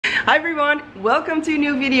Hi everyone, welcome to a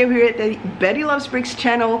new video here at the Betty Loves Bricks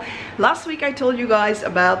channel. Last week I told you guys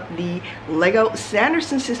about the Lego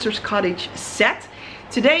Sanderson Sisters Cottage set.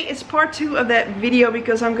 Today is part 2 of that video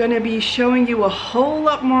because I'm going to be showing you a whole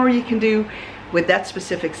lot more you can do with that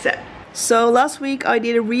specific set. So last week I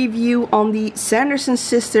did a review on the Sanderson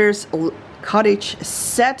Sisters Cottage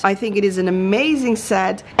set. I think it is an amazing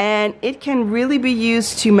set and it can really be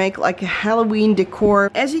used to make like a Halloween decor.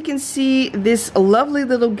 As you can see, this lovely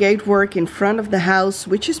little gatework in front of the house,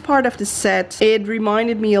 which is part of the set, it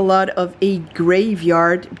reminded me a lot of a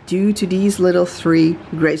graveyard due to these little 3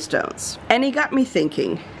 gravestones. And it got me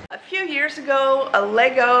thinking. A few years ago,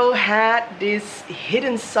 Lego had this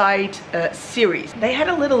Hidden Side series. They had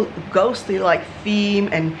a little ghostly like theme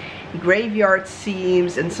and graveyard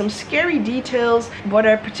scenes and some scary details. What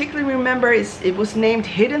I particularly remember is it was named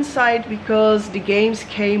Hidden Side because the games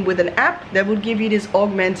came with an app that would give you this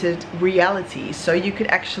augmented reality, so you could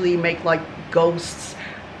actually make like ghosts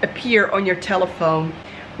appear on your telephone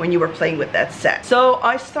when you were playing with that set. So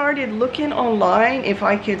I started looking online if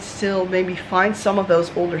I could still maybe find some of those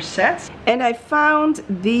older sets, and I found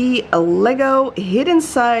the Lego Hidden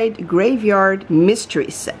Side Graveyard Mystery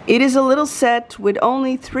Set. It is a little set with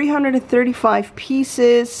only 335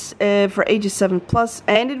 pieces for ages 7+,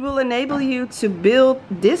 and it will enable you to build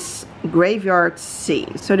this graveyard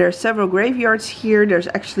scene. So there are several graveyards here. There's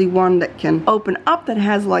actually one that can open up that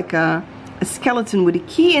has like a skeleton with a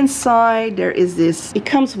key inside. There is this, it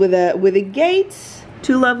comes with a gate,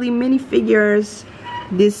 2 lovely minifigures,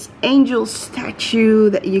 this angel statue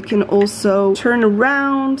that you can also turn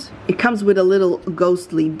around. It comes with a little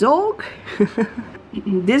ghostly dog.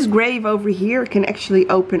 This grave over here can actually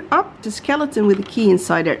open up, the skeleton with a key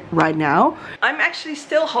inside it right now. I'm actually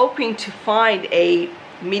still hoping to find a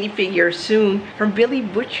minifigure soon from Billy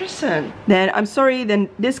Butcherson. Then I'm sorry, then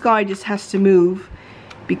this guy just has to move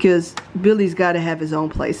because Billy's got to have his own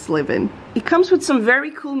place to live in. It comes with some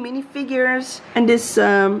very cool minifigures and this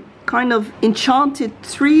kind of enchanted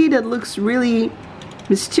tree that looks really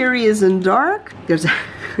mysterious and dark. There's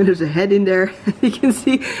a head in there. You can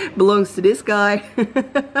see belongs to this guy.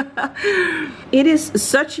 It is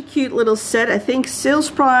such a cute little set. I think sales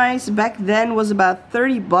price back then was about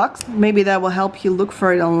 30 bucks. Maybe that will help you look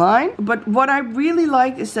for it online. But what I really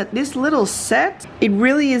like is that this little set, it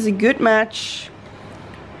really is a good match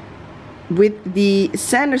with the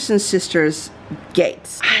Sanderson Sisters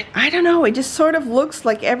gates. I don't know, it just sort of looks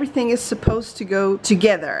like everything is supposed to go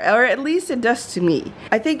together, or at least it does to me.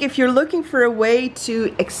 I think if you're looking for a way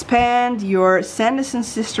to expand your Sanderson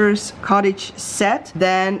Sisters Cottage set,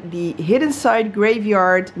 then the Hidden Side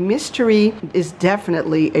Graveyard Mystery is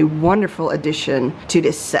definitely a wonderful addition to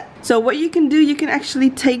this set. So what you can do, you can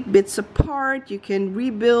actually take bits apart, you can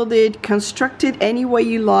rebuild it, construct it any way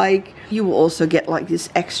you like. You will also get like this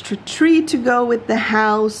extra tree to go with the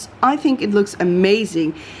house. I think it looks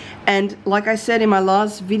amazing. And like I said in my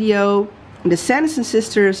last video, the Sanderson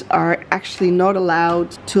Sisters are actually not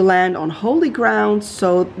allowed to land on holy ground,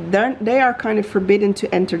 so they are kind of forbidden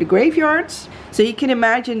to enter the graveyards. So you can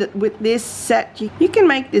imagine that with this set you can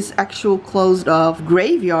make this actual closed off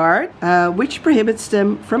graveyard, which prohibits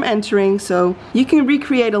them from entering. So you can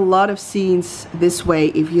recreate a lot of scenes this way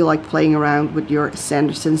if you like playing around with your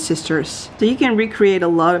Sanderson Sisters. So you can recreate a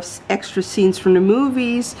lot of extra scenes from the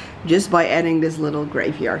movies just by adding this little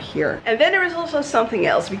graveyard here. And then there is also something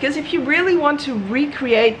else, because if you really want to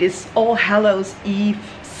recreate this All Hallows Eve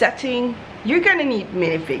setting, you're gonna need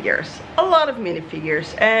minifigures, a lot of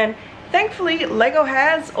minifigures. And thankfully Lego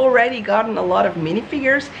has already gotten a lot of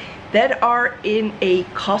minifigures that are in a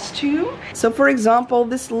costume. So for example,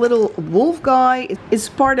 this little wolf guy is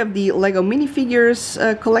part of the Lego Minifigures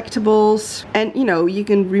collectibles, and you know, you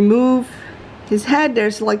can remove his head.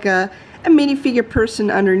 There's like a minifigure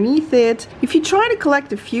person underneath it. If you try to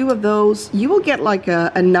collect a few of those, you will get like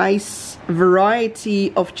a nice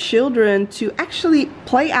variety of children to actually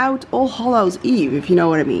play out All Hallows Eve, if you know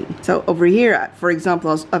what I mean. So over here, for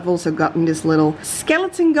example, I've also gotten this little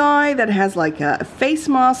skeleton guy that has like a face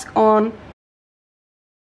mask on.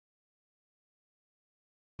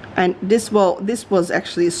 And this was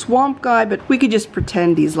actually a swamp guy, but we could just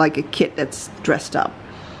pretend he's like a kid that's dressed up.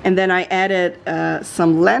 And then I added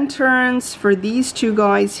some lanterns for these 2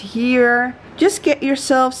 guys here. Just get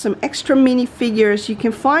yourself some extra minifigures. You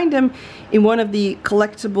can find them in one of the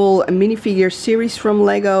collectible minifigure series from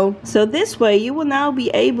Lego. So this way you will now be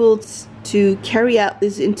able to carry out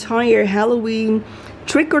this entire Halloween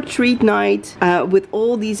trick-or-treat night with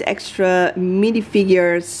all these extra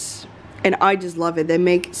minifigures and I just love it. They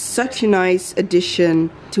make such a nice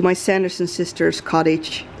addition to my Sanderson Sisters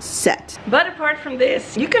Cottage set. But apart from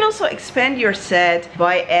this, you can also expand your set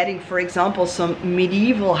by adding, for example, some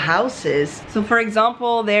medieval houses. So for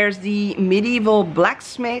example, there's the medieval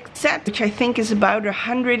Blacksmith set, which I think is about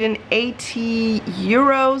 180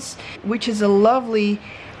 euros, which is a lovely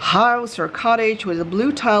house or cottage with a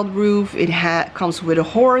blue tiled roof. It comes with a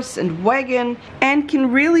horse and wagon and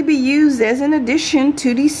can really be used as an addition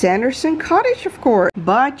to the Sanderson cottage, of course.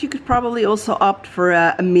 But you could probably also opt for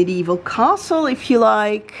a medieval castle if you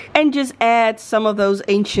like, and just add some of those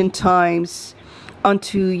ancient times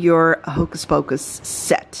onto your Hocus Pocus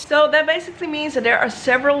set. So that basically means that there are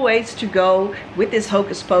several ways to go with this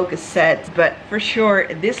Hocus Pocus set, but for sure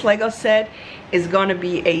this Lego set is gonna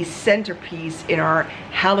be a centerpiece in our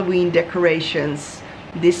Halloween decorations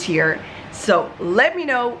this year. So let me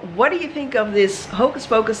know, what do you think of this Hocus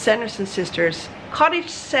Pocus Sanderson Sisters Cottage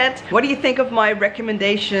set? What do you think of my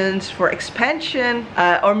recommendations for expansion?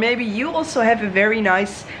 Or maybe you also have a very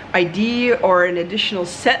nice idea or an additional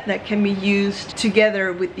set that can be used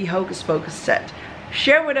together with the Hocus Pocus set.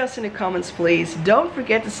 Share with us in the comments, please. Don't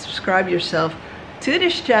forget to subscribe yourself to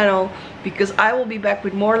this channel, because I will be back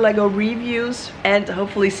with more Lego reviews and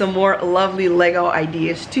hopefully some more lovely Lego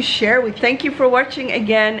ideas to share with you. Thank you for watching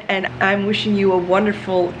again, and I'm wishing you a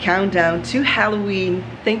wonderful countdown to Halloween.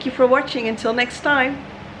 Thank you for watching. Until next time.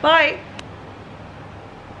 Bye.